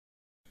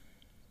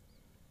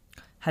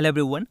Hello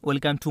everyone,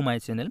 welcome to my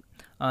channel.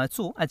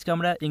 So আজকে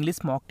আমরা English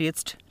mock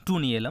test 2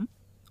 নিয়ে এলাম।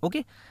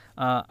 ওকে,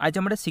 আজ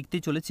আমরা শিখতে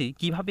চলেছি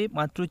কিভাবে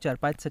মাত্র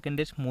 4-5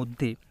 সেকেন্ডের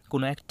মধ্যে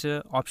কোনো একটা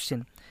অপশন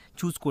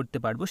চুজ করতে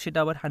পারবো, সেটা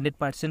আবার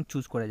 100%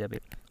 চুজ করা যাবে।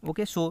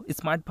 ওকে, সো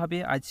স্মার্টভাবে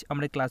আজ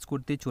আমরা ক্লাস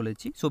করতে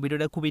চলেছি। সো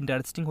ভিডিওটা খুব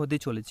ইন্টারেস্টিং হতে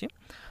চলেছে।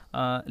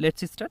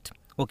 Let's start.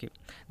 ওকে,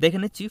 দেখে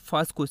নিচ্ছি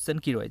ফার্স্ট কোয়েশ্চেন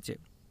কী রয়েছে।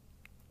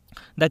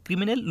 The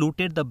criminal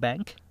looted the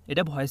bank,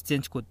 এটা ভয়েস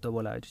চেঞ্জ করতে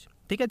বলা হয়েছে।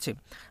 ঠিক আছে,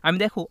 আমি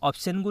দেখো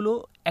অপশানগুলো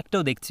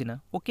একটাও দেখছি না।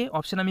 ওকে,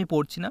 অপশান আমি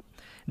পড়ছি না।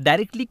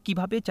 ডাইরেক্টলি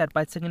কীভাবে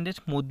 4-5 সেকেন্ডের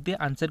মধ্যে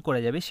আনসার করা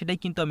যাবে সেটাই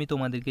কিন্তু আমি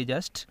তোমাদেরকে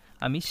জাস্ট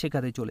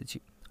শেখাতে চলেছি।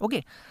 ওকে,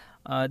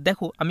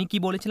 দেখো আমি কি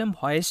বলেছিলাম,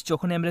 ভয়েস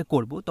যখনই আমরা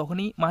করব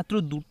তখনই মাত্র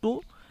দুটো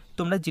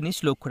তোমরা জিনিস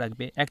লক্ষ্য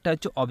রাখবে। একটা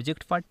হচ্ছে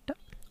অবজেক্ট পার্টটা,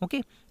 ওকে,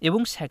 এবং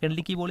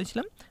সেকেন্ডলি কি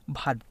বলেছিলাম,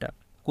 ভার্বটা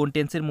কোন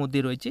টেন্সের মধ্যে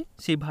রয়েছে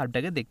সেই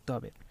ভার্বটাকে দেখতে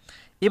হবে।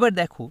 এবার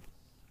দেখো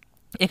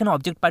এখানে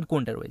অবজেক্ট পার্ট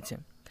কোনটা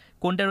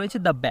রয়েছে,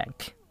 দ্য ব্যাঙ্ক,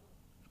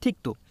 ঠিক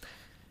তো।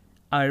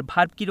 আর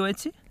ভার্ব কি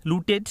রয়েছে,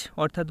 লুটেড,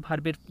 অর্থাৎ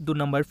ভার্বের 2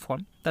 নম্বর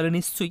ফর্ম। তাহলে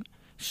নিশ্চয়ই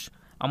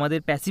আমাদের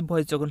প্যাসিভ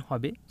ভয়েস যখন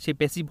হবে সেই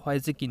প্যাসিভ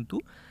ভয়েসে কিন্তু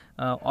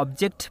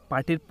অবজেক্ট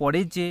পার্টের পরে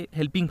যে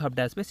হেল্পিং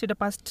ভার্বটা আসবে সেটা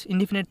পাস্ট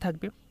ইনডিফিনিট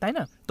থাকবে, তাই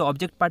না? তো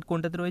অবজেক্ট পার্ট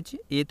কোনটাতে রয়েছে,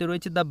 এতে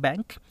রয়েছে দ্য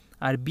ব্যাঙ্ক,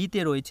 আর বিতে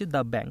রয়েছে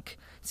দ্য ব্যাঙ্ক,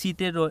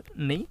 সিতে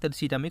নেই, তাহলে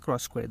সিটা আমি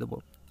ক্রস করে দেবো।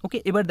 ওকে,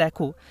 এবার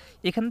দেখো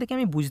এখান থেকে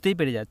আমি বুঝতেই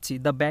পেরে যাচ্ছি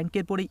দ্য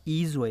ব্যাঙ্কের পরে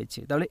ইজ রয়েছে,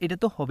 তাহলে এটা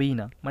তো হবেই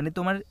না, মানে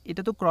তোমার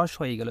এটা তো ক্রস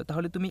হয়ে গেল।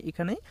 তাহলে তুমি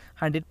এখানে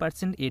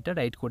 100% এটা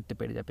রাইট করতে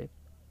পেরে যাবে।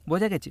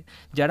 বোঝা গেছে?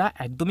 যারা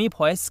একদমই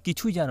ভয়েস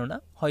কিছুই জানো না,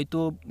 হয়তো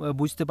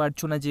বুঝতে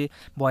পারছো না যে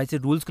ভয়েসের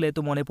রুলসগুলো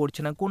তো মনে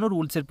পড়ছে না, কোনো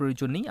রুলসের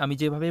প্রয়োজন নেই। আমি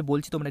যেভাবে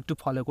বলছি তোমরা একটু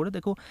ফলো করো,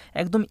 দেখো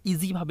একদম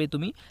ইজিভাবে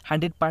তুমি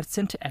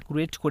 100%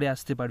 অ্যাকুরেট করে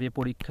আসতে পারবে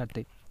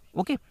পরীক্ষাতে।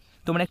 ওকে,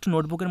 তোমরা একটু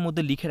নোটবুকের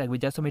মধ্যে লিখে রাখবে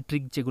জাস্ট আমি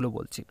ট্রিক যেগুলো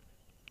বলছি।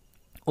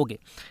 ওকে,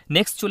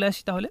 নেক্সট চলে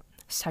আসি তাহলে।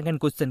 সেকেন্ড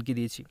কোয়েশ্চেন কি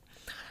দিয়েছি,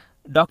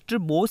 doctor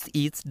Bose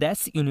is dash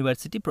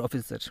university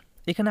professor.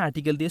 এখানে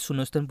আর্টিকেল দিয়ে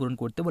শূন্যস্থান পূরণ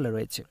করতে বলা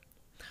রয়েছে।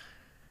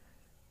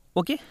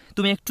 ওকে,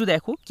 তুমি একটু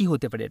দেখো কি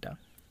হতে পারে এটা।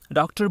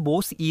 Doctor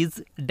Bose is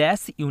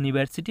dash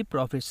university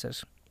professor.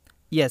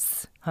 Yes,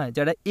 হ্যাঁ,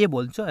 যারা এ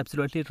বলছো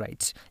অ্যাবসলিউটলি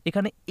রাইট।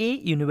 এখানে এ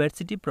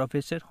ইউনিভার্সিটি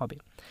প্রফেসর হবে।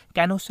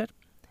 কেন স্যার?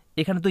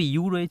 এখানে তো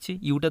ইউ রয়েছে,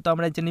 ইউটা তো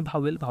আমরা জানি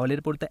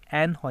ভাওয়েলের পর তো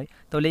অ্যান হয়,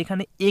 তাহলে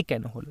এখানে এ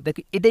কেন হলো?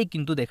 দেখো এটাই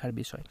কিন্তু দেখার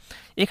বিষয়।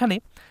 এখানে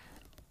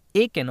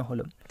এ কেন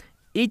হলো,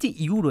 এই যে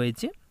ইউ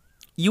রয়েছে,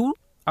 ইউ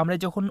আমরা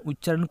যখন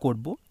উচ্চারণ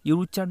করব, ইউর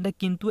উচ্চারণটা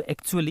কিন্তু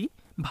অ্যাকচুয়ালি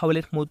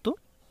ভাওয়েলের মতো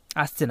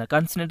আসছে না,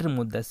 কনসোনেন্টের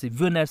মধ্যে আসছে।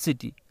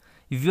 ইউনিভার্সিটি,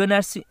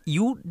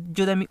 ইউ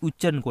যদি আমি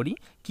উচ্চারণ করি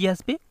কি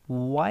আসবে,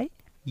 ওয়াই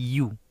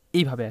ইউ,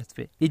 এইভাবে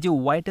আসবে। এই যে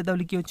ওয়াইটা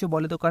তাহলে কি হচ্ছে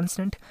বলে তো,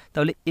 কনসোনেন্ট।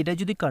 তাহলে এটা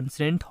যদি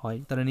কনসোনেন্ট হয়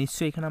তাহলে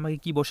নিশ্চয়ই এখানে আমাকে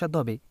কি বসাতে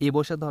হবে, এ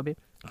বসাতে হবে।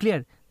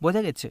 ক্লিয়ার,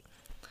 বোঝা গেছে?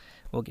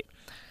 ওকে,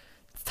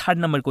 থার্ড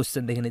নাম্বার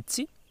কোশ্চেন দেখে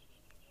নিচ্ছি।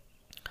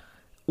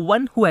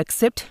 One who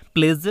accept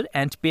pleasure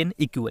and pain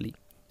equally,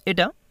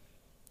 এটা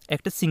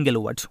একটা সিঙ্গেল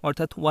ওয়ার্ড,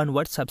 অর্থাৎ one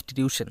word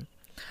substitution.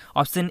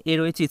 Option A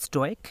রয়েছে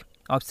স্টোয়েক,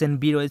 অপশান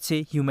বি রয়েছে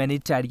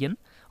হিউম্যানিটারিয়ান,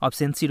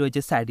 অপশান সি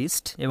রয়েছে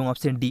স্যাডিস্ট, এবং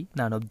option D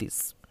none of this.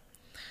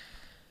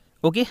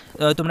 ওকে,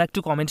 তোমরা একটু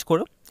কমেন্ট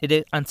করো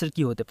এটার আনসার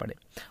কী হতে পারে।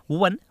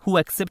 One who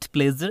accept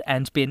pleasure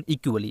and pain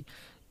equally,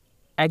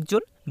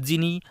 একজন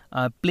যিনি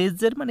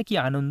প্লেজার মানে কি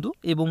আনন্দ,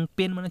 এবং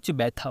পেন মানে হচ্ছে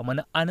ব্যথা,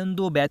 মানে আনন্দ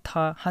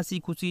ব্যথা হাসি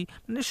খুশি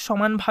মানে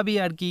সমানভাবে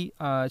আর কি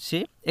সে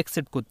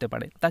অ্যাকসেপ্ট করতে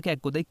পারে, তাকে এক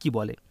কথায় কী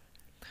বলে?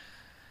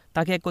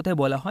 তাকে এক কথায়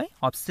বলা হয়,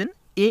 option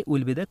A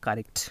will be the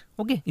correct.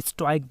 ওকে,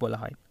 স্টয়েক বলা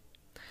হয়।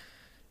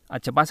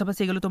 আচ্ছা, পাশাপাশি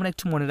এগুলো তোমরা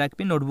একটু মনে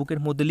রাখবে, নোটবুকের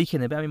মধ্যে লিখে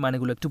নেবে। আমি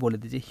মানেগুলো একটু বলে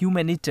দিচ্ছি।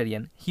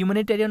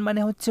 হিউম্যানিটারিয়ান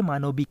মানে হচ্ছে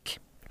মানবিক,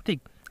 ঠিক।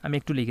 আমি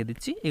একটু লিখে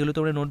দিচ্ছি, এগুলো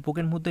তোমরা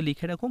নোটবুকের মধ্যে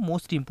লিখে রাখো,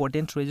 মোস্ট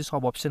ইম্পর্টেন্ট রয়েছে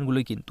সব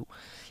অপশানগুলোই কিন্তু।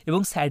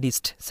 এবং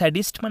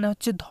স্যাডিস্ট মানে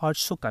হচ্ছে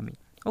ধর্ষকামী।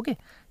 ওকে,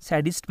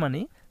 স্যাডিস্ট মানে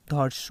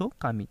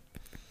ধর্ষকামী।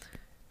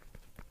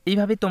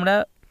 এইভাবে তোমরা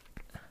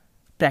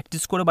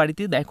প্র্যাকটিস করো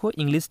বাড়িতে, দেখো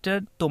ইংলিশটার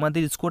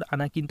তোমাদের স্কোর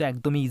আনা কিন্তু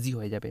একদমই ইজি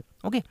হয়ে যাবে।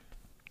 ওকে,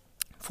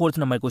 ফোর্থ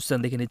নাম্বার কোশ্চেন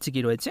দেখে নিচ্ছি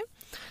কী রয়েছে।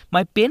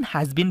 My pen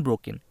has been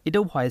broken,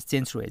 এটাও ভয়েস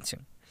চেঞ্জ রয়েছে।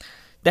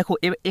 দেখো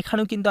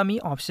এখানেও কিন্তু আমি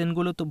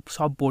অপশানগুলো তো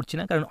সব পড়ছি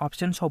না, কারণ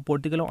অপশান সব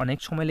পড়তে গেলে অনেক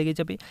সময় লেগে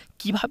যাবে।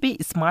 কীভাবে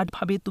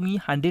স্মার্টভাবে তুমি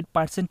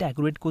 100%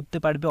 অ্যাকুরেট করতে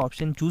পারবে,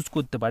 অপশান চুজ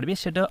করতে পারবে,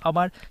 সেটা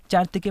আবার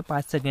 4 থেকে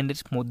 5 সেকেন্ডের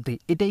মধ্যে,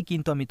 এটাই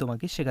কিন্তু আমি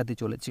তোমাকে শেখাতে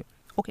চলেছি।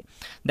 ওকে,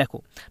 দেখো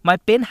my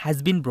pen has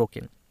been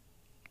broken,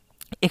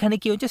 এখানে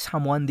কী হচ্ছে,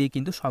 সামওয়ান দিয়ে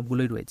কিন্তু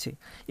সবগুলোই রয়েছে।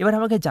 এবার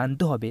আমাকে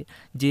জানতে হবে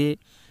যে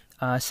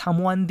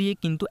সামওয়ান দিয়ে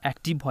কিন্তু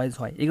অ্যাক্টিভ ভয়েস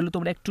হয়, এগুলো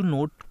তোমরা একটু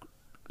নোট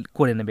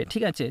করে নেবে,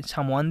 ঠিক আছে?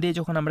 সামওয়ান দিয়ে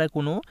যখন আমরা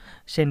কোনো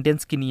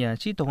সেন্টেন্সকে নিয়ে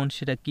আসি তখন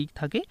সেটা কি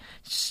থাকে,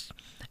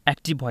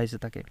 অ্যাক্টিভ ভয়েসে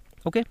থাকে।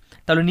 ওকে,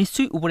 তাহলে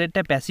নিশ্চয়ই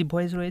উপরেরটা প্যাসিভ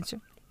ভয়েস রয়েছে।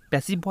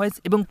 প্যাসিভ ভয়েস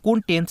এবং কোন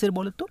টেন্সের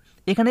বলো তো,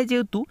 এখানে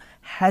যেহেতু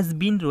হ্যাজ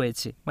বিন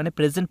রয়েছে মানে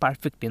প্রেজেন্ট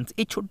পারফেক্ট টেন্স,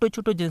 এই ছোট্ট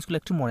ছোটো জিনিসগুলো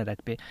একটু মনে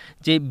রাখবে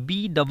যে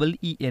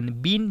BEEN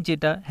বিন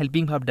যেটা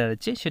হেল্পিং ভার্বটা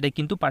রয়েছে সেটা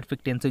কিন্তু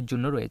পারফেক্ট টেন্সের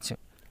জন্য রয়েছে,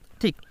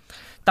 ঠিক।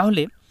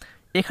 তাহলে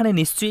এখানে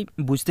নিশ্চয়ই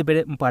বুঝতে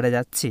পারা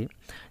যাচ্ছে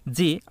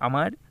যে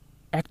আমার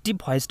অ্যাক্টিভ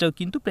ভয়েসটাও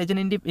কিন্তু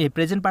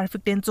প্রেজেন্ট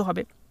পারফেক্ট টেন্সও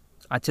হবে।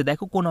 আচ্ছা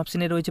দেখো কোন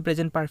অপশনে রয়েছে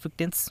present perfect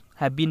tense,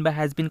 have been বা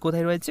হ্যাজ বিন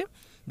কোথায় রয়েছে,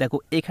 দেখো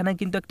এখানে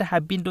কিন্তু একটা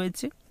হ্যাভ বিন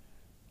রয়েছে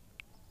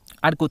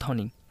আর কোথাও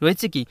নেই,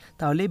 রয়েছে কি,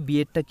 তাহলে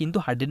বিয়েরটা কিন্তু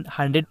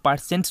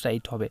 100%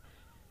 রাইট হবে।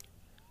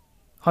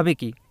 হবে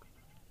কি?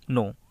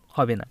 নো,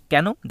 হবে না।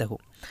 কেন? দেখো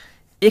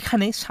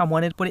এখানে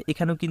সামওয়ানের পরে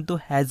এখানেও কিন্তু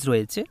হ্যাজ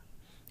রয়েছে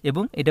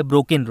এবং এটা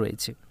ব্রোকেন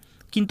রয়েছে,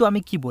 কিন্তু আমি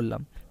কি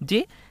বললাম যে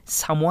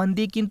সামওয়ান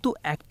দিয়ে কিন্তু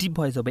অ্যাক্টিভ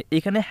ভয়েস হবে,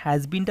 এখানে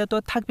হ্যাজ বিনটা তো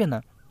আর থাকবে না,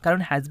 কারণ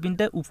হ্যাজ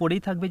বিনটা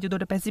উপরেই থাকবে, যেহেতু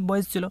ওটা প্যাসিভ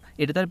ভয়েস ছিল,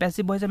 এটা তো আর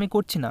প্যাসিভ ভয়েস আমি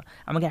করছি না,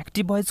 আমাকে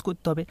অ্যাক্টিভ ভয়েস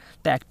করতে হবে।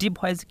 তো অ্যাক্টিভ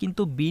ভয়েস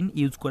কিন্তু বিন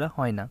ইউজ করা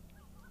হয় না।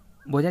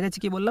 বোঝা গেছে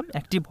কি বললাম?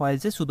 অ্যাক্টিভ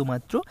ভয়েসে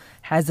শুধুমাত্র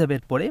হ্যাজ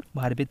হ্যাভের পরে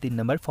ভার্বের 3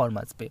 নম্বর ফর্ম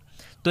আসবে।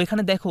 তো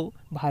এখানে দেখো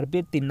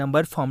ভার্বের 3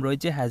 নম্বর ফর্ম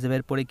রয়েছে হ্যাজ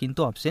হ্যাভের পরে কিন্তু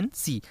অপশন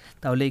সি,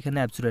 তাহলে এখানে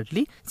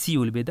absolutely C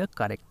will be the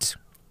correct.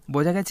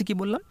 বোঝা গেছে কি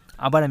বললাম?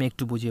 আবার আমি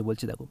একটু বুঝিয়ে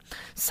বলছি। দেখো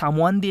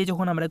সামওয়ান দিয়ে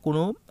যখন আমরা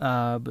কোনো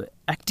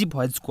অ্যাক্টিভ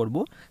ভয়েস করব,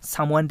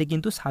 সামওয়ানটা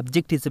কিন্তু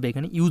সাবজেক্ট হিসেবে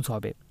এখানে ইউজ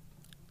হবে।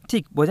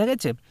 ঠিক বোঝা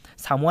গেছে?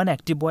 সামওয়ান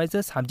অ্যাক্টিভ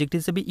ভয়েসের সাবজেক্ট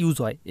হিসেবে ইউজ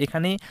হয়,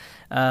 এখানে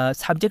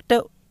সাবজেক্টটা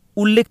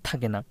উল্লেখ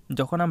থাকে না।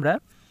 যখন আমরা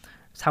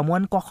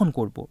সামওয়ান কখন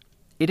করব,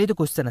 এটাই তো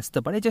কোশ্চেন আসতে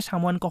পারে যে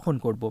সামওয়ান কখন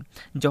করব,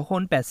 যখন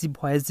প্যাসিভ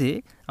ভয়েসে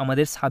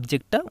আমাদের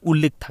সাবজেক্টটা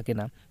উল্লেখ থাকে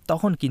না,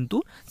 তখন কিন্তু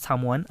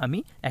সামওয়ান আমি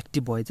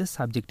অ্যাক্টিভ ভয়েসের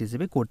সাবজেক্ট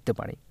হিসেবে করতে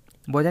পারি।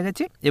 বোঝা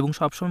গেছে? এবং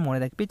সবসময় মনে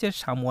রাখবে যে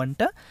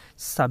সামওয়ানটা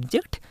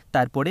সাবজেক্ট,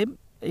 তারপরে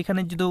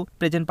এখানে যদি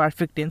প্রেজেন্ট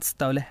পারফেক্ট টেন্স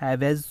তাহলে হ্যাভ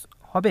হ্যাজ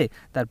হবে,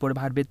 তারপরে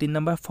ভার্বের 3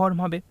 নম্বর ফর্ম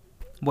হবে।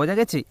 বোঝা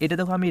গেছে? এটা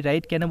দেখো আমি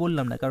রাইট কেন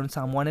বললাম না, কারণ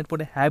সামওয়ানের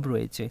পরে হ্যাভ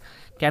রয়েছে।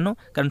 কেন?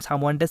 কারণ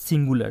সামওয়ানটা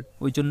সিঙ্গুলার,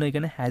 ওই জন্য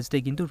এখানে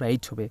হ্যাজটাই কিন্তু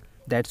রাইট হবে।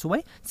 That's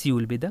why C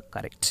will be the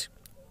correct.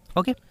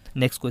 Okay,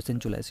 next question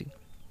চলে আসি।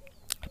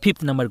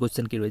 5th নাম্বার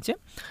কোয়েশ্চেন কি রয়েছে?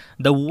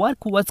 The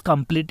work was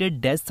completed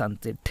dash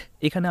sunset.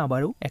 এখানে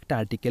আবারও একটা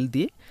আর্টিকেল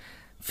দিয়ে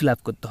ফিল আপ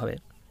করতে হবে।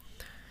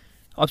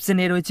 অপশন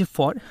এ রয়েছে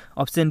ফর,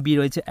 অপশন বি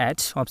রয়েছে অ্যাট,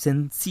 অপশন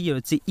সি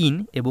রয়েছে ইন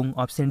এবং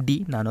option D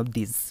none of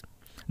this.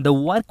 The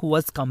work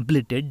was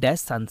completed dash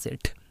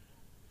sunset.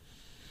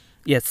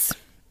 Yes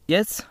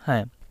yes,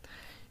 হ্যাঁ,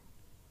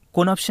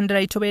 কোন অপশানটা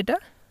রাইট হবে? এটা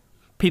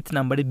 5th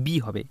নাম্বারে বি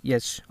হবে।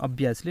 Yes,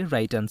 obviously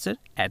right answer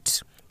at.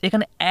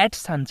 এখানে অ্যাট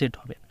সানসেট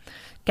হবে।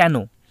 কেন?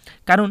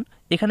 কারণ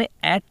এখানে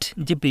অ্যাট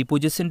যে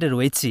প্রিপোজিশনটা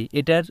রয়েছে,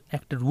 এটার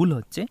একটা রুল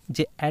হচ্ছে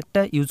যে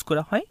অ্যাটটা ইউজ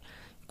করা হয়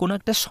কোনো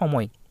একটা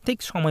সময়, ঠিক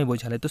সময়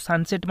বোঝালে। তো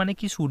সানসেট মানে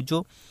কি?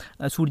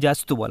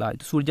 সূর্যাস্ত বলা হয়,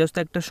 তো সূর্যাস্ত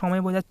একটা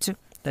সময় বোঝাচ্ছে,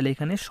 তাহলে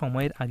এখানে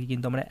সময়ের আগে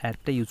কিন্তু আমরা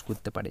অ্যাটটা ইউজ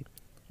করতে পারি।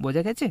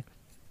 বোঝা গেছে?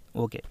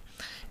 ওকে,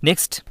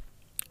 নেক্সট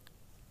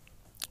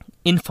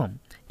ইনফর্ম।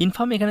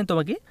 ইনফর্ম এখানে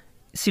তোমাকে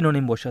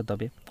সিনোনিম বসাতে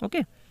হবে।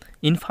 ওকে,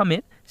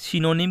 ইনফর্মের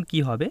সিনোনিম কি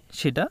হবে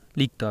সেটা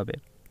লিখতে হবে।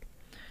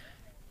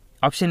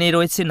 অপশন এ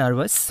রয়েছে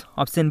নার্ভাস,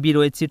 অপশন বি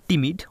রয়েছে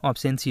টিমিড,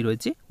 অপশন সি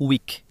রয়েছে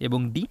উইক এবং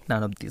ডি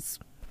নান অফ দিস।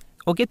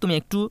 ওকে, তুমি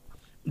একটু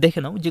দেখে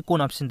নাও যে কোন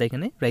অপশানটা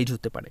এখানে রাইট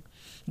হতে পারে।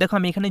 দেখো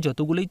আমি এখানে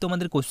যতগুলোই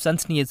তোমাদের কোশ্চেন্স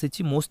নিয়ে এসেছি,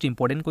 মোস্ট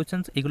ইম্পর্টেন্ট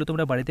কোশ্চেন্স, এগুলো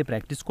তোমরা বাড়িতে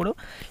প্র্যাকটিস করো।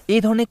 এই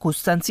ধরনের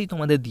কোশ্চেন্সই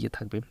তোমাদের দিয়ে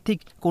থাকবে, ঠিক,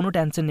 কোনো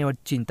টেনশন নেওয়ার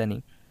চিন্তা নেই।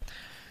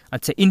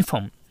 আচ্ছা,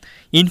 ইনফর্ম।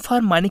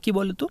 ইনফর্ম মানে কি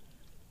বলো তো?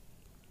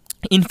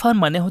 ইনফার্ম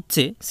মানে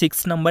হচ্ছে 6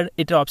 নাম্বার,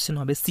 এটার অপশন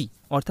হবে সি,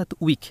 অর্থাৎ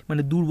উইক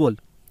মানে দুর্বল।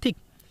 ঠিক,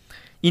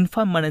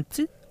 ইনফার্ম মানে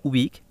হচ্ছে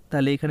উইক,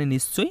 তাহলে এখানে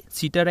নিশ্চয়ই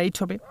সিটা রাইট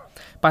হবে।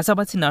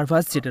 পাশাপাশি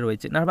নার্ভাস যেটা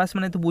রয়েছে, নার্ভাস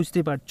মানে তো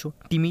বুঝতেই পারছো।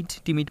 টিমিড,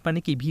 টিমিড মানে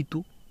কি? ভীতু।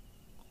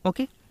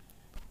 ওকে,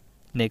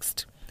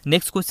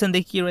 নেক্সট কোয়েশ্চেন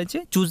দেখি কি রয়েছে।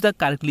 Choose the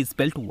correctly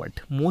spelled word,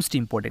 most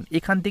important.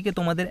 এখান থেকে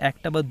তোমাদের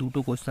একটা বা দুটো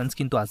কোয়েশ্চেন্স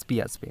কিন্তু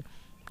আসবে।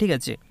 ঠিক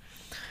আছে,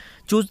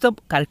 choose the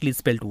correctly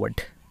spelled word.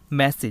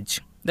 Message,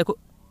 দেখো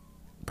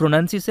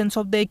প্রোনাউন্সিয়েশন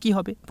শব্দ কী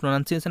হবে?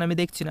 প্রোনাউন্সিয়েশন আমি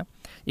দেখছি না,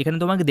 এখানে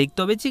তোমাকে দেখতে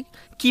হবে যে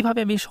কীভাবে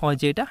আমি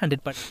সহজে এটা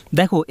 100%।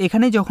 দেখো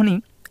এখানে যখনই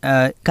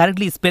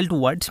কারেক্টলি স্পেলড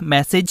ওয়ার্ড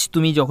মেসেজ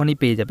তুমি যখনই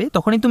পেয়ে যাবে,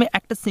 তখনই তুমি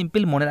একটা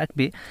সিম্পল মনে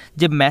রাখবে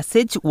যে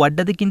মেসেজ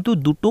ওয়ার্ডটাতে কিন্তু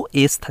দুটো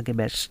এস থাকে,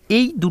 ব্যাস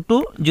এই দুটো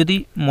যদি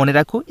মনে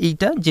রাখো,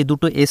 এইটা যে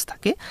দুটো এস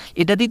থাকে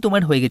এটাতেই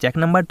তোমার হয়ে গেছে। 1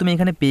 নাম্বার তুমি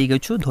এখানে পেয়ে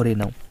গেছো ধরে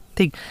নাও।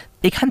 ঠিক,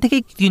 এখান থেকে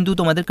কিন্তু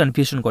তোমাদের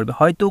কনফিউশন করবে,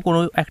 হয়তো কোনো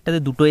একটাতে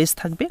দুটো এস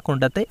থাকবে,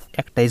 কোনোটাতে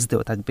একটা এস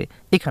দেওয়া থাকবে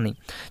এখানেই।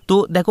 তো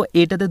দেখো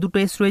এটাতে দুটো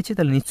এস রয়েছে,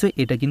 তাহলে নিশ্চয়ই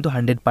এটা কিন্তু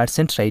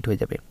 100% রাইট হয়ে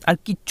যাবে, আর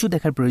কিচ্ছু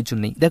দেখার প্রয়োজন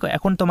নেই। দেখো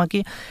এখন তোমাকে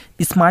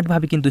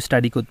স্মার্টভাবে কিন্তু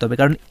স্টাডি করতে হবে,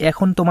 কারণ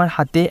এখন তোমার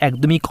হাতে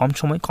একদমই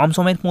কম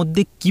সময়ের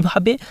মধ্যে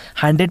কীভাবে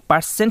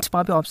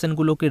 100%ভাবে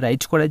অপশানগুলোকে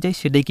রাইট করা যায়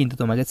সেটাই কিন্তু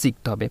তোমাকে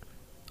শিখতে হবে।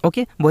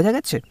 ওকে, বোঝা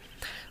গেছে?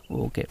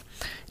 ওকে,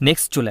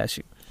 নেক্সট চলে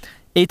আসি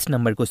 8th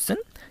number question.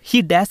 He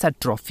dash R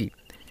trophy.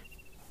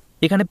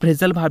 এখানে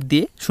ফ্রেজাল ভার্ব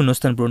দিয়ে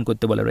শূন্যস্থান পূরণ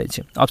করতে বলা রয়েছে।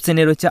 অপশন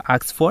এ রয়েছে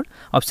আস্ক ফর,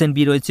 অপশন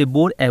বি রয়েছে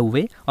বোর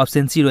অ্যাওয়ে,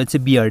 অপশন সি রয়েছে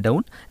বিয়ার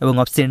ডাউন এবং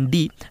option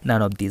D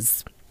none of this.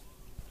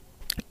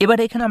 এবার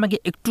এখানে আমাকে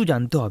একটু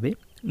জানতে হবে,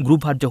 গ্রুপ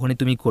ভার্ব যখনই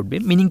তুমি করবে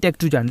মিনিংটা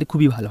একটু জানলে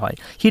খুবই ভালো হয়।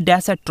 হি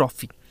ড্যাশ আর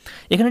ট্রফি,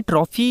 এখানে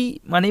ট্রফি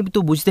মানে তো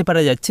বুঝতে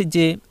পারা যাচ্ছে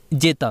যে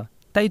জেতা,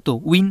 তাই তো,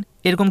 উইন,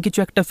 এরকম কিছু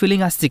একটা ফিলিং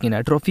আসছে কিনা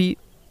ট্রফি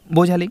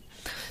বোঝালে।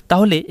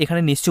 তাহলে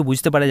এখানে নিশ্চয়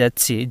বুঝতে পারা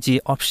যাচ্ছে যে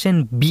অপশন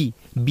বি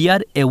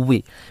বিয়ার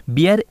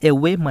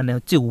অ্যাওয়ে মানে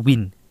হচ্ছে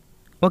উইন।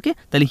 ওকে,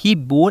 তাহলে হি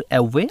বোর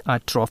অ্যাওয়ে আর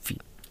ট্রফি,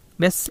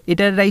 ব্যাস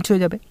এটা রাইট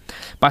হয়ে যাবে।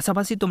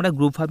 পাশাপাশি তোমরা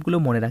গ্রুপ ভার্বগুলো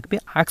মনে রাখবে।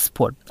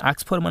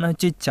 আক্স ফর মানে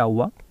হচ্ছে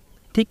চাওয়া,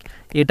 ঠিক,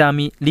 এটা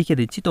আমি লিখে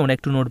দিচ্ছি, তোমরা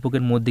একটু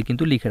নোটবুকের মধ্যে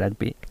কিন্তু লিখে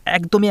রাখবে,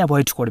 একদমই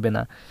অ্যাভয়েড করবে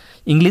না।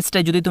 ইংলিশটা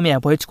যদি তুমি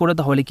অ্যাভয়েড করো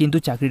তাহলে কিন্তু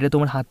চাকরিটা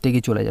তোমার হাত থেকে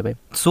চলে যাবে।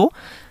 সো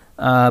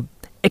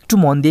একটু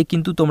মন দিয়ে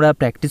কিন্তু তোমরা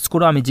প্র্যাকটিস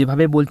করো, আমি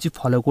যেভাবে বলছি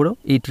ফলো করো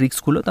এই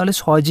ট্রিক্সগুলো, তাহলে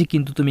সহজেই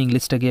কিন্তু তুমি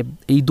ইংলিশটাকে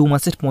এই 2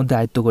 মাসের মধ্যে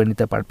আয়ত্ত করে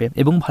নিতে পারবে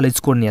এবং ভালো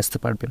স্কোর নিয়ে আসতে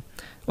পারবে।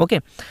 ওকে,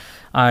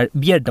 আর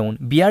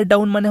বিয়ার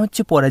ডাউন মানে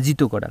হচ্ছে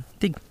পরাজিত করা,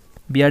 ঠিক,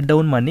 বিয়ার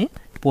ডাউন মানে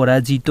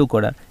পরাজিত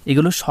করা,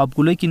 এগুলো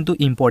সবগুলোই কিন্তু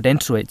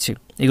ইম্পর্ট্যান্ট রয়েছে,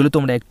 এগুলো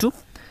তোমরা একটু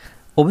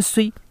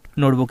অবশ্যই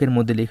নোটবুকের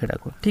মধ্যে লিখে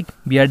রাখো, ঠিক,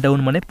 বিয়ার ডাউন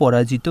মানে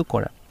পরাজিত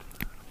করা।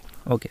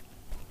 ওকে,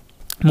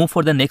 move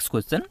for the next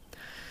question.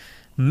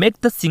 Make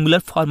the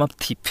singular form of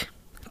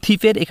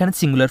থিফের এখানে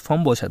সিঙ্গুলার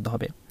ফর্ম বসাতে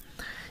হবে।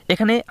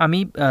 এখানে আমি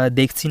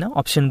দেখছি না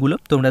অপশানগুলো,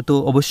 তোমরা তো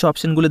অবশ্যই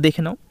অপশানগুলো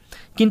দেখে নাও,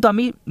 কিন্তু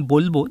আমি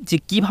বলবো যে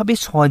কীভাবে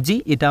সহজেই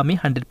এটা আমি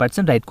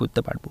 100% রাইট করতে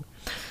পারবো।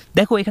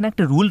 দেখো এখানে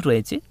একটা রুল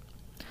রয়েছে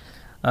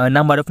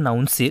নাম্বার অফ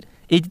নাউন্সের,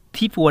 এই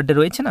থিপ ওয়ার্ডটা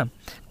রয়েছে না,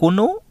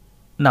 কোনো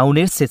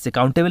নাউনের শেষে,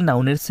 কাউন্টেবল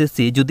নাউনের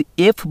শেষে যদি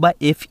এফ বা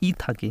এফ ই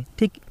থাকে,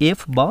 ঠিক, এফ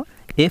বা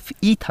এফ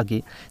ই থাকে,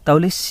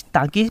 তাহলে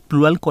তাকে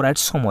প্লুরাল করার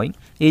সময়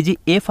এই যে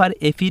এফ আর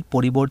এফ ইর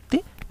পরিবর্তে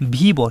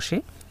ভি বসে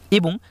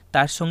এবং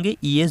তার সঙ্গে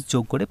ইএস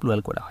যোগ করে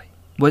প্লুরাল করা হয়।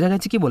 বোঝা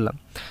গেছে কি বললাম?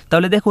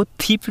 তাহলে দেখো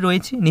থিপ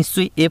রয়েছে,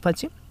 নিশ্চয়ই এফ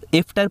আছে,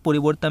 এফটার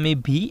পরিবর্তে আমি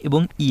ভি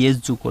এবং ইএস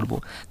যোগ করব,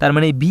 তার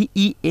মানে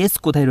ভিইএস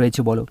কোথায়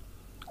রয়েছে বলো,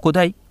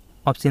 কোথায়?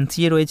 অপশান সি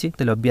এ রয়েছে,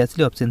 তাহলে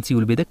obviously option C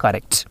will be the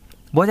correct.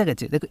 বোঝা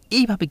গেছে? দেখো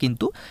এইভাবে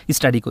কিন্তু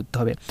স্টাডি করতে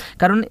হবে,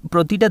 কারণ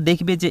প্রতিটা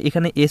দেখবে যে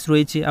এখানে এস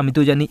রয়েছে, আমি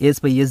তো জানি এস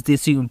বা ইএস দিয়ে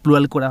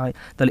প্লুরাল করা হয়,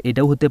 তাহলে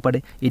এটাও হতে পারে,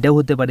 এটাও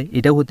হতে পারে,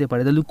 এটাও হতে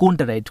পারে, তাহলে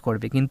কোনটা রাইট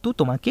করবে? কিন্তু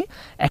তোমাকে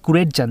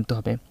অ্যাকুরেট জানতে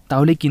হবে,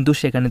 তাহলে কিন্তু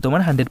সেখানে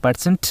তোমার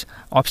 100%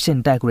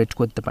 অপশানটা অ্যাকুরেট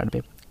করতে পারবে।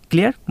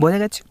 ক্লিয়ার? বোঝা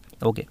গেছে?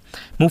 ওকে,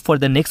 move for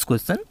the next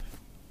question.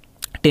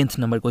 10th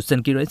number question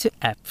কী রয়েছে?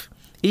 অ্যাপ।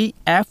 এই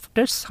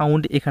অ্যাপটার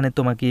সাউন্ড এখানে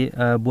তোমাকে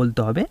বলতে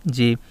হবে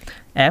যে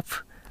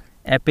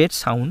অ্যাপের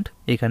সাউন্ড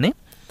এখানে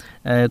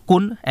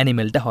কোন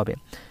অ্যানিমেলটা হবে।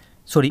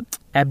 সরি,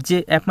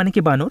 অ্যাপ মানে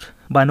কি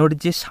বানর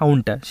যে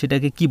সাউন্ডটা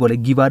সেটাকে কি বলে?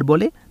 গিবার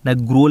বলে না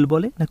গ্রোল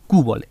বলে না কু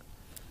বলে?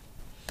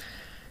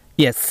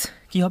 ইয়েস,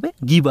 কি হবে?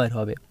 গিবার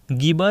হবে।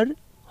 গিবার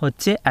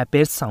হচ্ছে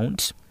অ্যাপের sound,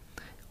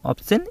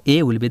 option A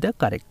will be the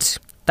correct.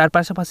 তার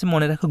পাশাপাশি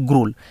মনে রাখো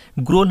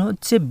গ্রোল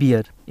হচ্ছে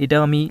বিয়ার, এটা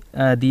আমি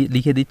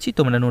লিখে দিচ্ছি,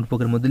 তোমরা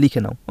নোটবুকের মধ্যে লিখে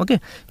নাও। ওকে,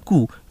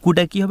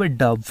 কুটা কি হবে?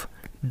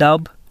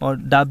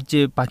 ডাব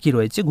যে পাখি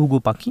রয়েছে, ঘুঘু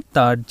পাখি,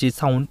 তার যে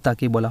সাউন্ড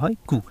তাকে বলা হয়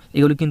কু।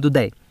 এগুলো কিন্তু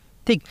দেয়,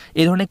 ঠিক।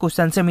 এই ধরনের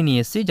কোশ্চেন্স আমি নিয়ে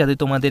এসেছি যাতে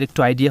তোমাদের একটু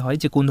আইডিয়া হয়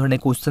যে কোন ধরনের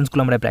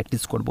কোশ্চেন্সগুলো আমরা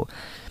প্র্যাকটিস করব।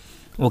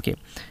 ওকে,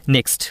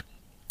 নেক্সট,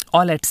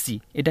 অল অ্যাট সি,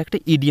 এটা একটা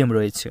ইডিয়াম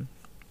রয়েছে।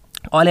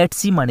 অল অ্যাট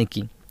সি মানে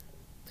কি?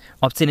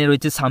 অপশান এ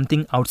রয়েছে সামথিং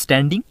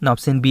আউটস্ট্যান্ডিং, না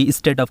option B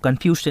state of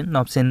confusion, না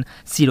অপশান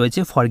সি রয়েছে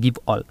ফরগিভ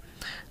অল,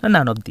 না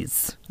নান অফ দিস,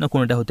 না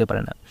কোনোটা হতে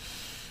পারে না।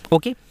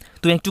 ওকে,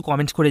 তুমি একটু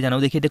কমেন্ট করে জানাও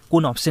দেখি এটা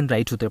কোন অপশান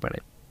রাইট হতে পারে।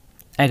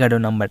 11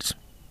 নাম্বার,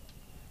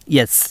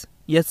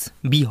 ইয়েস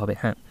বি হবে।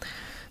 হ্যাঁ,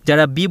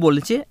 যারা বি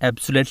বলেছে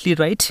absolutely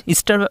right.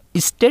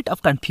 State of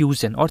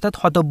confusion অর্থাৎ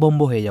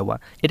হতভম্ব হয়ে যাওয়া,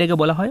 এটাকে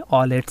বলা হয়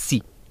অল এট সি,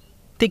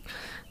 ঠিক।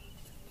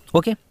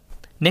 ওকে,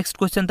 নেক্সট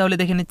কোয়েশ্চেন তাহলে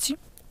দেখে নিচ্ছি।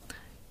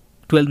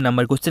 12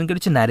 নাম্বার কোয়েশ্চেন কি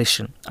রয়েছে?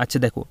 ন্যারেশন। আচ্ছা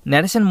দেখো,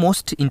 ন্যারেশন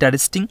মোস্ট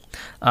ইন্টারেস্টিং।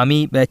 আমি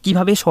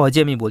কীভাবে সহজে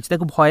আমি বলছি,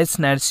 দেখো ভয়েস,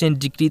 ন্যারেশন,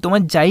 ডিগ্রি,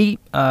 তোমার যাই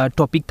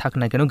টপিক থাক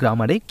না কেন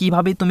গ্রামারে,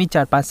 কীভাবে তুমি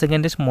 4-5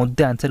 সেকেন্ডের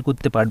মধ্যে আনসার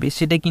করতে পারবে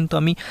সেটা কিন্তু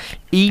আমি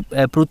এই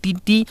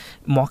প্রতিটি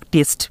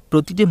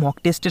মক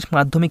টেস্টের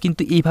মাধ্যমে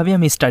কিন্তু এইভাবে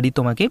আমি স্টাডি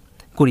তোমাকে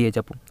করিয়ে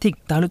যাব, ঠিক।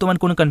 তাহলে তোমার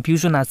কোনো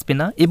কনফিউশন আসবে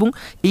না এবং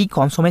এই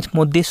কম সময়ের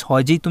মধ্যে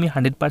সহজেই তুমি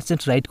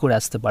 100% রাইট করে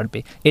আসতে পারবে,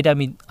 এটা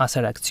আমি আশা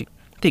রাখছি,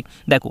 ঠিক।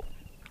 দেখো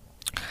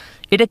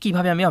এটা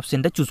কীভাবে আমি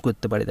অপশানটা চুজ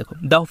করতে পারি। দেখো,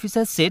 the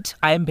officer said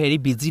I am very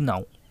busy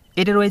now,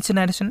 এটা রয়েছে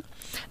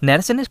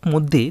ন্যারেশনের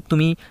মধ্যে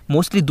তুমি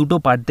মোস্টলি দুটো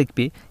পার্ট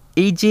দেখবে,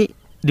 এই যে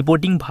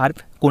রিপোর্টিং ভার্ব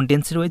কোন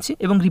টেন্সে রয়েছে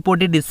এবং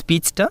রিপোর্টেড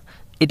স্পিচটা,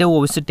 এটাও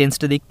অবশ্যই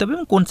টেন্সটা দেখতে হবে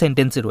এবং কোন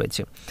সেন্টেন্সে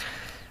রয়েছে।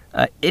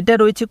 এটা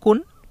রয়েছে কোন?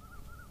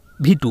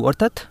 V2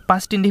 অর্থাৎ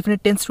পাস্ট ইনডিফিনিট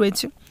টেন্স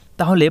রয়েছে,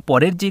 তাহলে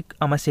পরের যে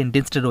আমার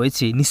সেন্টেন্সটা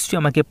রয়েছে নিশ্চয়ই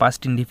আমাকে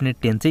পাস্ট ইনডিফিনিট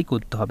টেন্সেই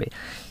করতে হবে।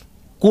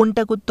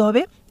 কোনটা করতে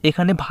হবে?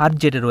 এখানে ভার্ব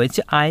যেটা রয়েছে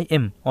আই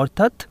এম,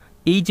 অর্থাৎ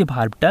এই যে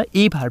ভার্বটা,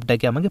 এই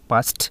ভার্বটাকে আমাকে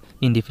পাস্ট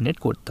ইনডিফিনিট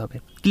করতে হবে।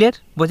 ক্লিয়ার?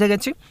 বোঝা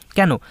গেছে?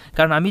 কেন?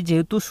 কারণ আমি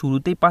যেহেতু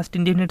শুরুতেই পাস্ট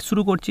ইনডিফিনিট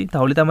শুরু করছি,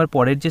 তাহলে তো আমার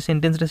পরের যে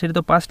সেন্টেন্সটা সেটা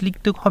তো পাস্ট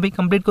লিখতে হবে,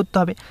 কমপ্লিট করতে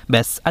হবে,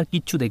 ব্যাস, আর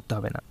কিচ্ছু দেখতে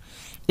হবে না।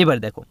 এবার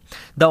দেখো,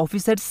 দ্য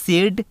অফিসার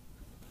সেড,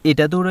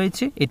 এটাতেও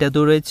রয়েছে,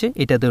 এটাতেও রয়েছে,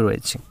 এটাতেও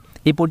রয়েছে,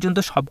 এই পর্যন্ত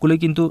সবগুলোই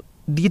কিন্তু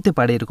দিতে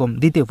পারে, এরকম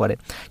দিতেও পারে,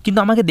 কিন্তু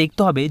আমাকে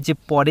দেখতে হবে যে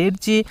পরের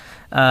যে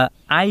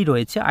আই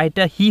রয়েছে,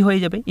 আইটা হি হয়ে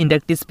যাবে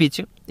ইনডাকটিভ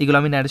স্পিচে, এগুলো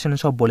আমি ন্যারেশনে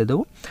সব বলে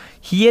দেবো।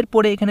 হি এর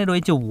পরে এখানে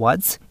রয়েছে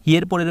ওয়াজ, হি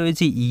এর পরে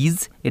রয়েছে ইজ,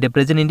 এটা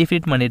প্রেজেন্ট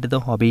ইনডিফিনিট মানে এটা তো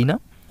হবেই না,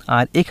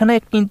 আর এখানে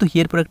কিন্তু হি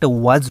এর পরে একটা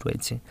ওয়াজ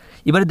রয়েছে।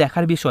 এবারে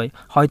দেখার বিষয়,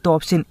 হয়তো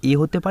অপশান এ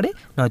হতে পারে,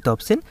 নয়তো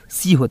অপশান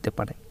সি হতে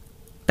পারে,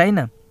 তাই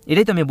না?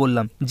 এটাই তো আমি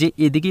বললাম যে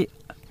এদিকে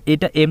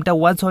এটা এমটা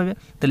ওয়াজ হবে,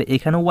 তাহলে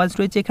এখানেও ওয়াজ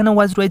রয়েছে, এখানেও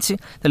ওয়াজ রয়েছে,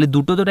 তাহলে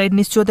দুটো তো রাইট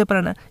নিশ্চয়ই হতে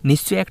পারে না,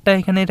 নিশ্চয়ই একটা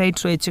এখানে রাইট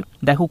রয়েছে।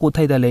 দেখো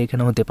কোথায় তাহলে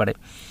এখানে হতে পারে।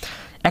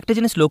 একটা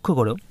জিনিস লক্ষ্য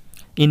করো,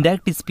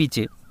 ইনডাইরেক্ট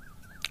স্পিচে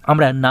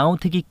আমরা নাও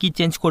থেকে কি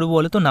চেঞ্জ করবো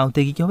বলো তো? নাও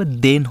থেকে কী হবে?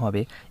 দেন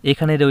হবে।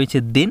 এখানে রয়েছে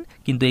দেন,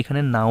 কিন্তু এখানে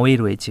নাওই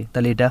রয়েছে,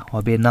 তাহলে এটা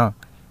হবে না।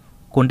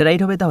 কোনটা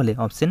রাইট হবে তাহলে?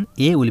 Option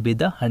A will be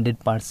the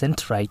 100%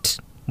 right.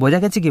 বোঝা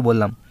গেছে কি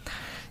বললাম?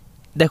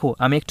 দেখো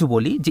আমি একটু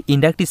বলি যে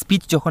ইনডাইরেক্ট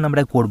স্পিচ যখন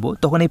আমরা করব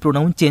তখন এই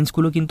প্রোনাউন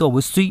চেঞ্জগুলো কিন্তু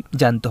অবশ্যই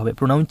জানতে হবে।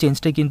 প্রোনাউন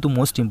চেঞ্জটা কিন্তু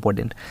মোস্ট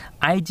ইম্পর্টেন্ট।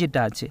 আই যেটা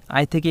আছে,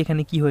 আই থেকে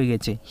এখানে কি হয়ে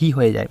গেছে? হি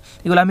হয়ে যায়।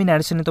 এগুলো আমি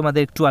ন্যারেশনে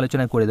তোমাদের একটু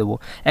আলোচনা করে দেবো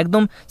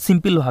একদম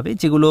সিম্পলভাবে,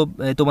 যেগুলো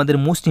তোমাদের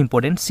মোস্ট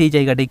ইম্পর্টেন্ট সেই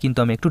জায়গাটাই কিন্তু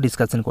আমি একটু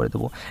ডিসকাশন করে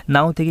দেবো।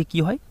 নাও থেকে কি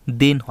হয়?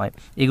 দেন হয়।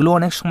 এগুলো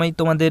অনেক সময়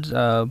তোমাদের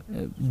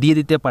দিয়ে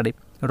দিতে পারে,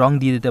 রং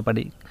দিয়ে দিতে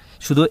পারে।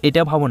 শুধু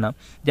এটা ভাবো না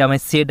যে আমার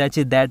সেড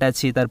আছে, দ্যাট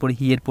আছে, তারপরে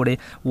হি এর পরে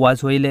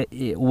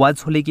ওয়াজ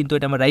হলেই কিন্তু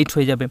এটা আমার রাইট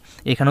হয়ে যাবে।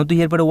 এখানেও তো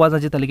হি এর পরে ওয়াজ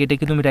আছে, তাহলে এটা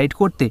কি তুমি রাইট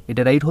করতে?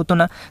 এটা রাইট হতো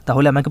না।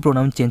 তাহলে আমাকে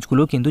প্রোনাউন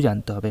চেঞ্জগুলোও কিন্তু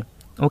জানতে হবে।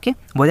 ওকে,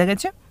 বোঝা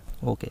গেছে?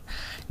 ওকে,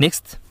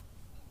 next,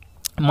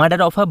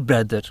 murder of a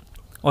brother,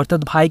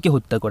 অর্থাৎ ভাইকে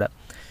হত্যা করা।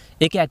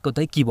 একে এক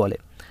কথায় কী বলে?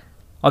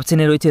 অপশন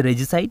এ রয়েছে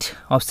রেজিসাইড,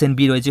 অপশন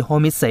বি রয়েছে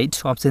হোমিসাইড,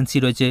 অপশন সি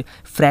রয়েছে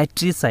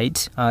ফ্র্যাট্রিসাইড,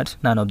 আর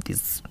none of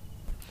this.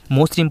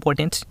 Most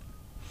important,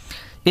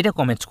 এটা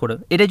কমেন্টস করো।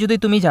 এটা যদি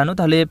তুমি জানো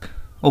তাহলে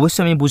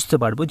অবশ্যই আমি বুঝতে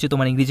পারবো যে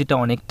তোমার ইংরেজিটা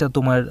অনেকটা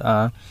তোমার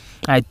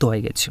আয়ত্ত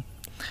হয়ে গেছে।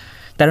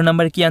 13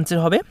 নম্বরে কী আনসার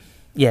হবে?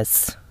 ইয়েস,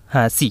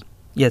 হ্যাঁ C,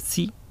 yes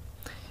see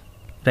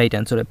right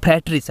answer হবে।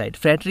 ফ্র্যাট্রিসাইড,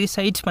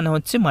 ফ্র্যাট্রিসাইড মানে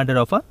হচ্ছে মার্ডার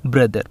অফ আ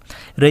ব্রাদার।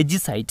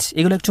 রেজিসাইড,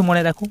 এগুলো একটু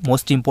মনে রাখো,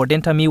 মোস্ট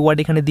ইম্পর্টেন্ট আমি ওয়ার্ড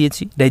এখানে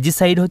দিয়েছি।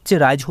 রেজিসাইড হচ্ছে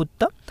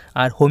রাজহত্যা,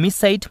 আর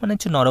হোমিসাইড মানে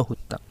হচ্ছে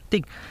নরহত্যা।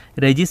 ঠিক,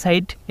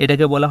 রেজিসাইড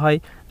এটাকে বলা হয়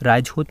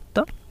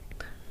রাজহত্যা,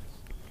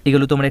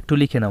 এগুলো তোমরা একটু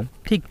লিখে নাও।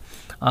 ঠিক,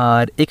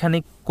 আর এখানে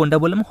কোনটা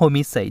বললাম?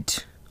 হোমিসাইড।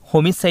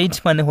 হোমিসাইড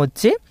মানে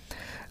হচ্ছে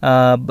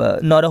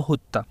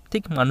নরহত্যা।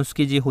 ঠিক,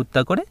 মানুষকে যে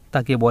হত্যা করে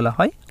তাকে বলা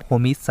হয়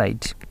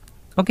হোমিসাইড।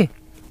 ওকে,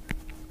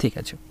 ঠিক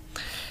আছে।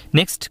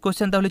 নেক্সট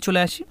কোশ্চেন তাহলে চলে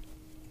আসি।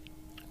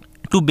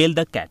 Two bell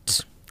the cat,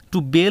 two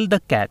bell the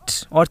cat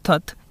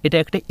অর্থাৎ এটা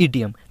একটা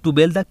idiom. Two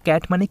bell the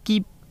cat মানে কি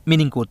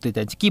মিনিং করতে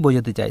চাইছে, কি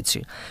বোঝাতে চাইছে?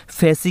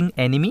 ফেসিং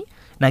এনিমি,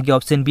 নাকি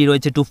অপশন বি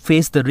রয়েছে টু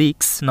ফেস দ্য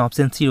রিস্ক, না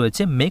অপশন সি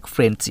রয়েছে মেক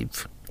ফ্রেন্ডশিপ।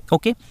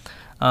 ওকে,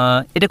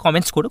 এটা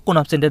কমেন্টস করো কোন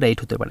অপশানটা রাইট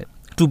হতে পারে।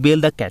 Two bell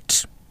the cat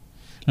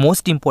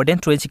most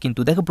important রয়েছে, কিন্তু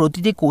দেখো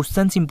প্রতিটি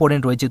কোশ্চেন্স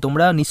ইম্পর্টেন্ট রয়েছে,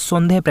 তোমরা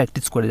নিঃসন্দেহে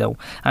প্র্যাকটিস করে যাও।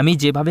 আমি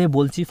যেভাবে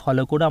বলছি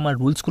ফলো করো, আমার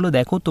রুলসগুলো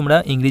দেখো, তোমরা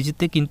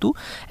ইংরেজিতে কিন্তু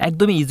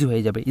একদমই ইজি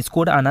হয়ে যাবে।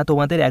 স্কোর আনা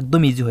তোমাদের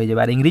একদম ইজি হয়ে যাবে।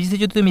 আর ইংরেজিতে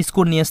যদি তুমি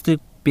স্কোর নিয়ে আসতে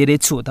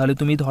পেরেছো তাহলে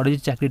তুমি ধরো যে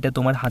চাকরিটা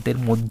তোমার হাতের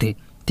মধ্যে।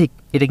 ঠিক,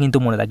 এটা কিন্তু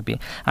মনে রাখবে।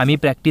 আমি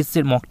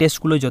প্র্যাকটিসের মক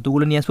টেস্টগুলো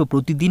যতগুলো নিয়ে আসবো,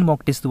 প্রতিদিন মক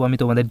টেস্ট দেবো আমি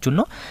তোমাদের জন্য।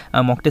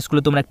 মক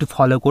টেস্টগুলো তোমরা একটু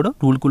ফলো করো,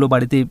 রুলগুলো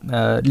বাড়িতে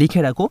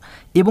লিখে রাখো,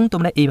 এবং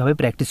তোমরা এইভাবে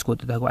প্র্যাকটিস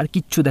করতে থাকো। আর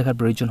কিচ্ছু দেখার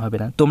প্রয়োজন হবে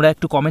না। তোমরা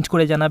একটু কমেন্ট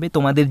করে জানাবে,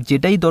 তোমাদের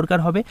যেটাই দরকার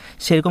হবে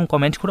সেরকম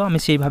কমেন্ট করো, আমি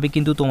সেইভাবে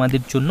কিন্তু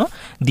তোমাদের জন্য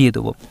দিয়ে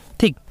দেবো।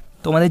 ঠিক,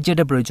 তোমাদের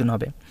যেটা প্রয়োজন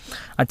হবে।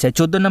 আচ্ছা,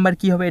 14 নম্বর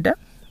কী হবে? এটা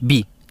B,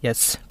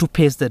 yes, to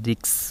face the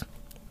risk.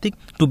 ঠিক,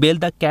 টু বেল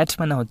দ্য ক্যাট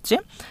মানে হচ্ছে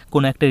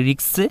কোনো একটা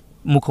রিস্কে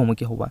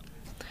মুখোমুখি হওয়া।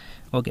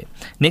 ওকে,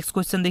 নেক্সট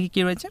কোয়েশ্চেন দেখি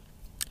কী রয়েছে।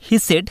 He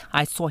said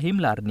I saw him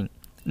learning,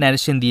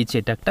 narration দিয়েছে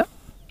এটা একটা।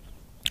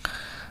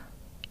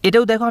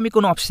 এটাও দেখো আমি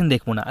কোনো অপশান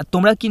দেখবো না, আর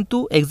তোমরা কিন্তু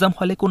এক্সাম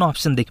হলে কোনো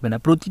অপশান দেখবে না।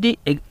 প্রতিটি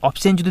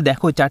অপশান যদি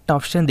দেখো, 4টা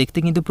অপশান দেখতে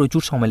কিন্তু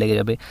প্রচুর সময় লেগে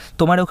যাবে।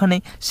 তোমার ওখানে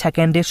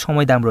সেকেন্ডের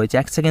সময় দাম রয়েছে,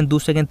 1 সেকেন্ড, 2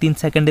 সেকেন্ড, 3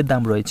 সেকেন্ডের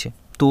দাম রয়েছে।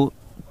 তো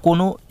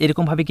কোনো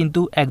এরকমভাবে কিন্তু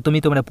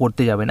একদমই তোমরা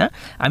পড়তে যাবে না।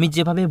 আমি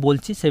যেভাবে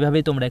বলছি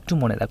সেভাবেই তোমরা একটু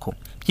মনে রাখো।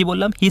 কি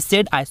বললাম? He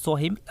said I saw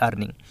him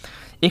earning.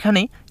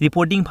 এখানে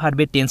রিপোর্টিং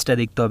ভার্বের টেন্সটা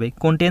দেখতে হবে,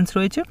 কোন টেন্স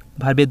রয়েছে?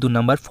 ভার্বের 2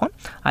 নম্বর ফর্ম।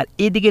 আর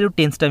এদিকেরও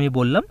টেন্সটা আমি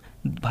বললাম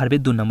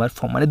ভার্বের 2 নম্বর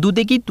ফর্ম, মানে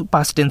দুদিকেই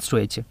পাস্ট টেন্স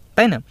রয়েছে,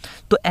 তাই না?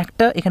 তো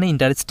একটা এখানে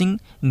ইন্টারেস্টিং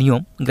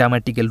নিয়ম,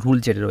 গ্রামাটিক্যাল রুল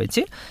যেটা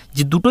রয়েছে,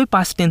 যে দুটোই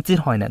পাস্ট টেন্সের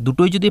হয় না।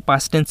 দুটোই যদি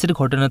পাস্ট টেন্সের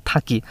ঘটনা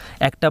থাকে,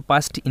 একটা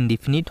পাস্ট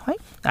ইনডিফিনিট হয়,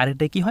 আর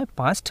একটা কি হয়?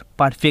 পাস্ট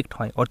পারফেক্ট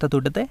হয়, অর্থাৎ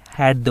ওটাতে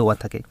হ্যাড দেওয়া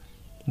থাকে।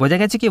 বোঝা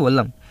গেছে কি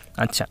বললাম?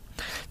 আচ্ছা,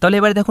 তাহলে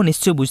এবারে দেখো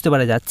নিশ্চয়ই বুঝতে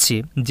পারা যাচ্ছে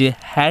যে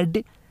হ্যাড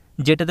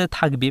যেটাতে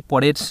থাকবে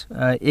পরের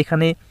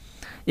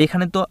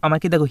এখানে তো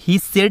আমাকে দেখো হি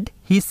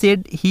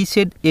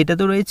সেড এটা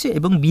তো রয়েছে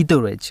এবং বিতেও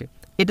রয়েছে।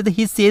 এটাতে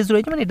হি সেজ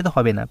রয়েছে, মানে এটাতে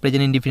হবে না,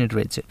 প্রেজেন্ট ইনডিফিনিট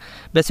রয়েছে।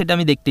 ব্যাস, এটা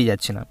আমি দেখতেই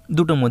যাচ্ছি না,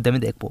 দুটোর মধ্যে আমি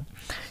দেখবো।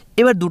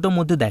 এবার দুটোর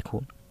মধ্যে দেখো,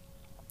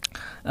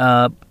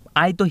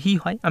 আই তো হি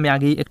হয়, আমি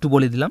আগেই একটু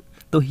বলে দিলাম।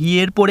 তো হি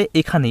এর পরে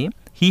এখানে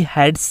হি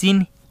হ্যাড সিন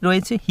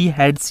রয়েছে, হি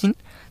হ্যাড সিন,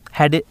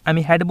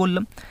 আমি হ্যাড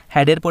বললাম,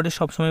 হ্যাডের পরে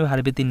সবসময়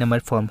ভার্বের 3 নম্বর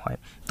ফর্ম হয়।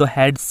 তো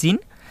হ্যাড সিন,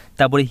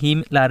 তারপরে হিম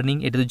লার্নিং,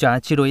 এটা তো যা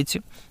আছে রয়েছে।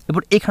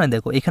 এবার এখানে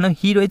দেখো, এখানেও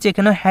হি রয়েছে,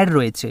 এখানেও হ্যাড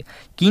রয়েছে,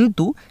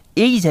 কিন্তু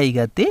এই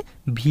জায়গাতে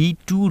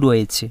V2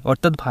 রয়েছে,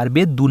 অর্থাৎ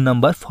ভার্বের 2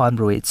 নম্বর ফর্ম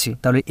রয়েছে।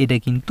 তাহলে এটা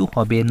কিন্তু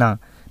হবে না।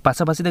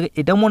 পাশাপাশি দেখো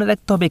এটাও মনে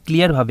রাখতে হবে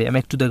ক্লিয়ারভাবে, আমি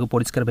একটু দেখো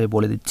পরিষ্কারভাবে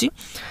বলে দিচ্ছি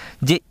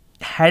যে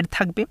হ্যাড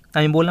থাকবে,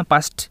 আমি বললাম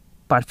পাস্ট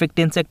পারফেক্ট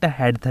টেন্সে একটা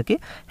হ্যাড থাকে,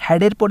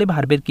 হ্যাডের পরে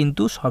ভার্বের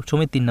কিন্তু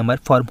সবসময় 3 নম্বর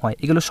ফর্ম হয়।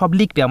 এগুলো সব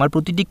লিখবে, আমার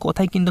প্রতিটি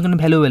কথাই কিন্তু এখানে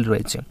ভ্যালুয়েবল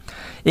রয়েছে।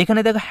 এখানে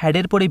দেখো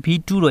হ্যাডের পরে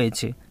V2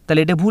 রয়েছে, তাহলে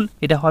এটা ভুল,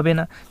 এটা হবে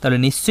না, তাহলে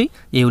নিশ্চয়ই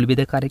এ উইল বি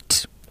দ্য কারেক্ট।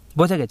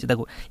 বোঝা গেছে?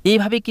 দেখো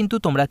এইভাবে কিন্তু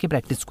তোমরাকে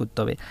প্র্যাকটিস করতে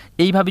হবে।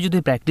 এইভাবে যদি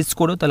প্র্যাকটিস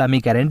করো তাহলে আমি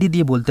গ্যারান্টি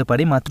দিয়ে বলতে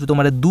পারি মাত্র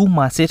তোমরা 2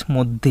 মাসের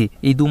মধ্যে,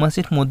 এই 2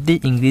 মাসের মধ্যে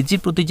ইংরেজির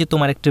প্রতি যে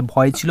তোমার একটা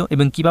ভয় ছিল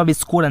এবং কীভাবে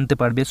স্কোর আনতে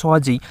পারবে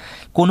সহজেই,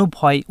 কোনো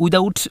ভয়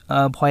উইদাউট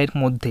ভয়ের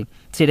মধ্যে,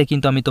 সেটা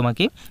কিন্তু আমি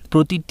তোমাকে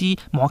প্রতিটি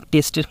মক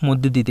টেস্টের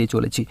মধ্যে দিতে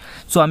চলেছি।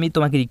 সো আমি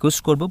তোমাকে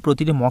রিকোয়েস্ট করবো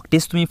প্রতিটি মক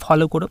টেস্ট তুমি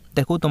ফলো করো,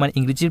 দেখো তোমার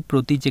ইংরেজির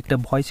প্রতি যে একটা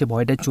ভয়, সে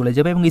ভয়টা চলে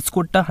যাবে এবং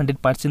স্কোরটা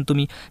 100%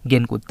 তুমি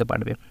গেন করতে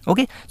পারবে।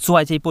 ওকে, সো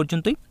আজ এই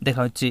পর্যন্তই,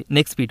 দেখা হচ্ছে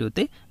নেক্সট ভিডিওতে।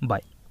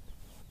 বাই।